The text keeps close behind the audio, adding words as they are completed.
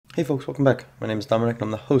Hey folks, welcome back. My name is Dominic and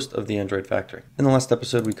I'm the host of the Android Factory. In the last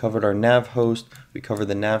episode we covered our nav host, we covered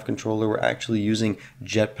the nav controller. We're actually using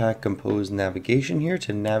Jetpack Compose navigation here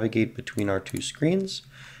to navigate between our two screens.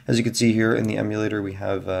 As you can see here in the emulator we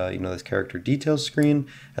have this character details screen.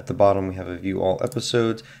 At the bottom we have a view all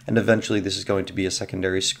episodes, and eventually this is going to be a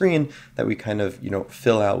secondary screen that we kind of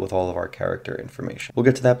fill out with all of our character information. We'll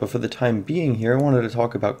get to that, but for the time being here I wanted to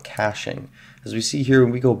talk about caching. As we see here,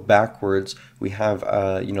 when we go backwards, we have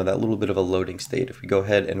that little bit of a loading state. If we go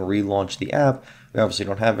ahead and relaunch the app, we obviously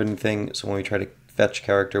don't have anything. So when we try to fetch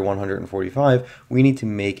character 145, we need to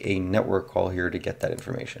make a network call here to get that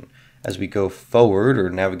information. As we go forward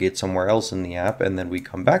or navigate somewhere else in the app, and then we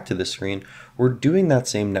come back to the screen, we're doing that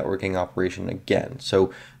same networking operation again.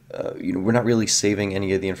 So we're not really saving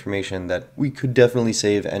any of the information that we could definitely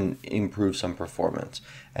save and improve some performance.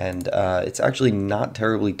 And it's actually not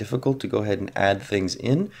terribly difficult to go ahead and add things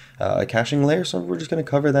in a caching layer, so we're just going to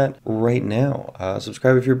cover that right now.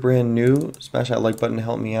 Subscribe if you're brand new, smash that like button to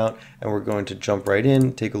help me out, and we're going to jump right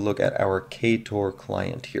in, take a look at our KTOR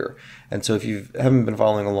client here. And so if you haven't been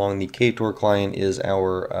following along, the KTOR client is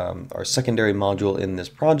our secondary module in this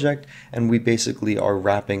project, and we basically are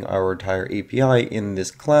wrapping our entire API in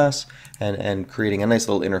this class and creating a nice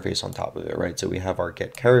little interface on top of it, right? So we have our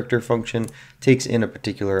getCharacter function, takes in a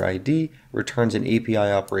particular ID, returns an API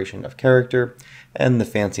operation of character, and the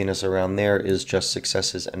fanciness around there is just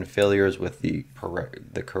successes and failures with the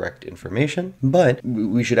correct information. But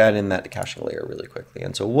we should add in that caching layer really quickly.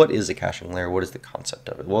 And so what is a caching layer? What is the concept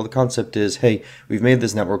of it? Well, the concept is, hey, we've made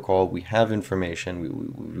this network call, we have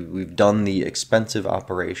information, we've done the expensive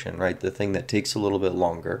operation, right? The thing that takes a little bit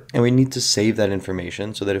longer, and we need to save that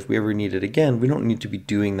information so that if we ever need it again, we don't need to be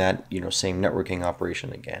doing that, same networking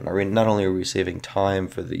operation again. Or not only are we saving time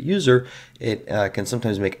for the user, it can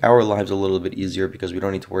sometimes make our lives a little bit easier because we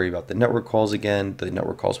don't need to worry about the network calls again, the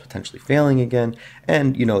network calls potentially failing again,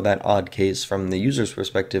 and that odd case from the user's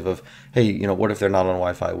perspective of, hey, what if they're not on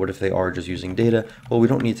Wi-Fi? What if they are just using data? Well, we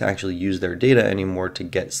don't need to actually use their data anymore to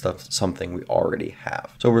get something we already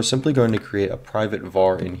have. So we're simply going to create a private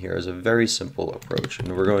var in here as a very simple approach,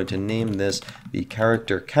 and we're going to name this the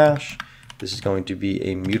character cache. This is going to be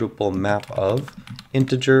a mutable map of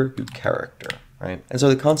integer to character. Right? And so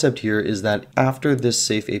the concept here is that after this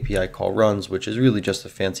safe API call runs, which is really just a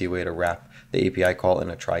fancy way to wrap the API call in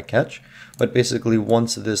a try catch, but basically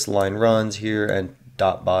once this line runs here and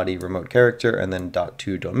 .body remote character and then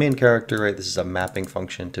 .to domain character, right? This is a mapping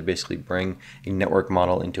function to basically bring a network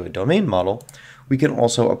model into a domain model. We can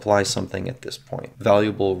also apply something at this point.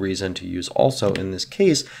 Valuable reason to use also in this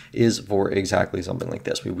case is for exactly something like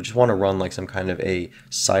this. We just want to run like some kind of a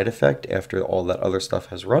side effect after all that other stuff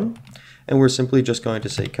has run. And we're simply just going to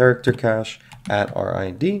say character cache at our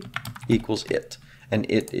ID equals it. And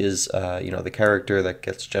it is, the character that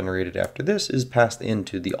gets generated after this is passed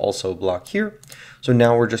into the also block here. So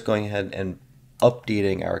now we're just going ahead and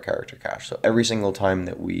updating our character cache. So every single time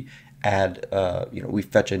that we add, we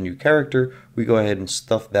fetch a new character, we go ahead and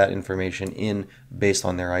stuff that information in based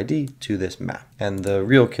on their ID to this map. And the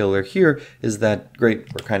real killer here is that,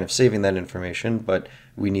 great, we're kind of saving that information, but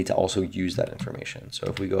we need to also use that information. So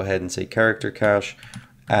if we go ahead and say character cache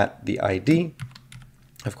at the ID,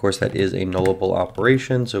 of course, that is a nullable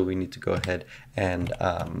operation, so we need to go ahead and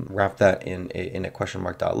wrap that in a question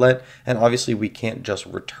mark .let. And obviously, we can't just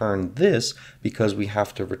return this because we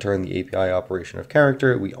have to return the API operation of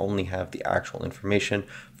character. We only have the actual information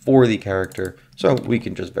for the character, so we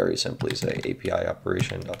can just very simply say API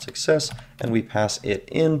operation.success, and we pass it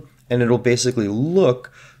in, and it'll basically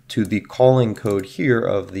look to the calling code here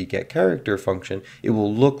of the getCharacter function. It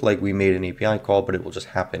will look like we made an API call, but it will just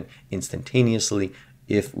happen instantaneously.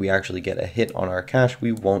 If we actually get a hit on our cache,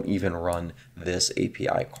 we won't even run this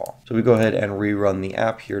API call. So we go ahead and rerun the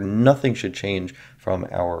app here. Nothing should change from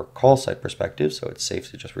our call site perspective, so it's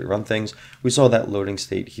safe to just rerun things. We saw that loading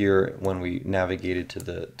state here when we navigated to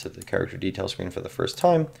the character detail screen for the first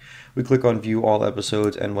time. We click on view all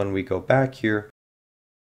episodes, and when we go back here,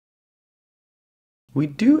 we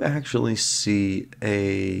do actually see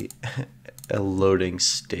a loading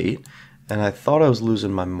state. And I thought I was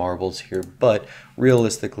losing my marbles here, but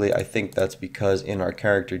realistically, I think that's because in our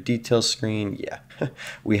character details screen,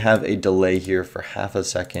 we have a delay here for half a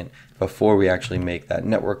second before we actually make that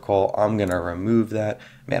network call. I'm gonna remove that.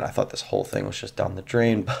 Man, I thought this whole thing was just down the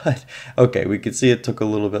drain, but okay, we can see it took a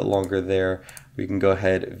little bit longer there. We can go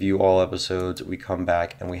ahead, view all episodes, we come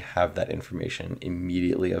back, and we have that information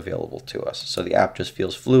immediately available to us. So the app just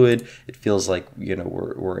feels fluid. It feels like,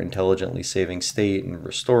 we're intelligently saving state and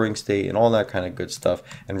restoring state and all that kind of good stuff.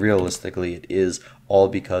 And realistically, it is all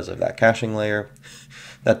because of that caching layer.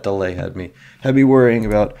 that delay had me worrying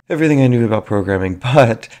about everything I knew about programming.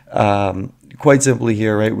 But quite simply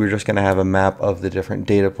here, right, we're just going to have a map of the different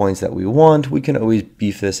data points that we want. We can always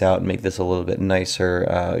beef this out and make this a little bit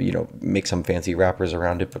nicer, make some fancy wrappers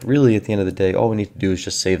around it. But really, at the end of the day, all we need to do is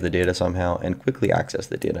just save the data somehow and quickly access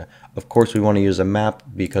the data. Of course, we want to use a map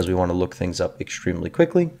because we want to look things up extremely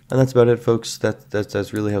quickly. And that's about it, folks.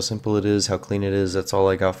 That's really how simple it is, how clean it is. That's all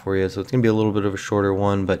I got for you. So it's going to be a little bit of a shorter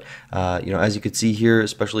one, but as you could see here,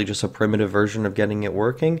 especially just a primitive version of getting it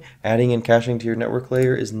working, adding and caching to your network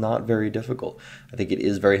layer is not very difficult. I think it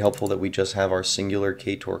is very helpful that we just have our singular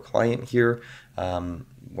KTOR client here.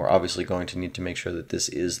 We're obviously going to need to make sure that this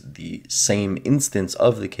is the same instance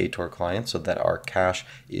of the KTOR client so that our cache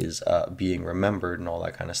is being remembered and all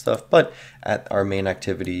that kind of stuff. But at our main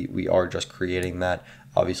activity, we are just creating that.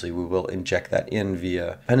 Obviously, we will inject that in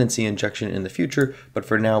via dependency injection in the future, but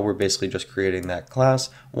for now, we're basically just creating that class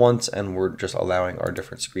once, and we're just allowing our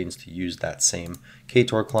different screens to use that same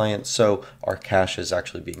KTOR client, so our cache is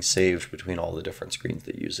actually being saved between all the different screens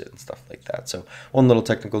that use it and stuff like that. So one little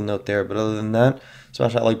technical note there, but other than that,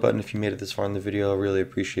 smash that like button if you made it this far in the video. I really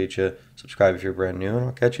appreciate you. Subscribe if you're brand new, and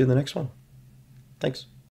I'll catch you in the next one. Thanks.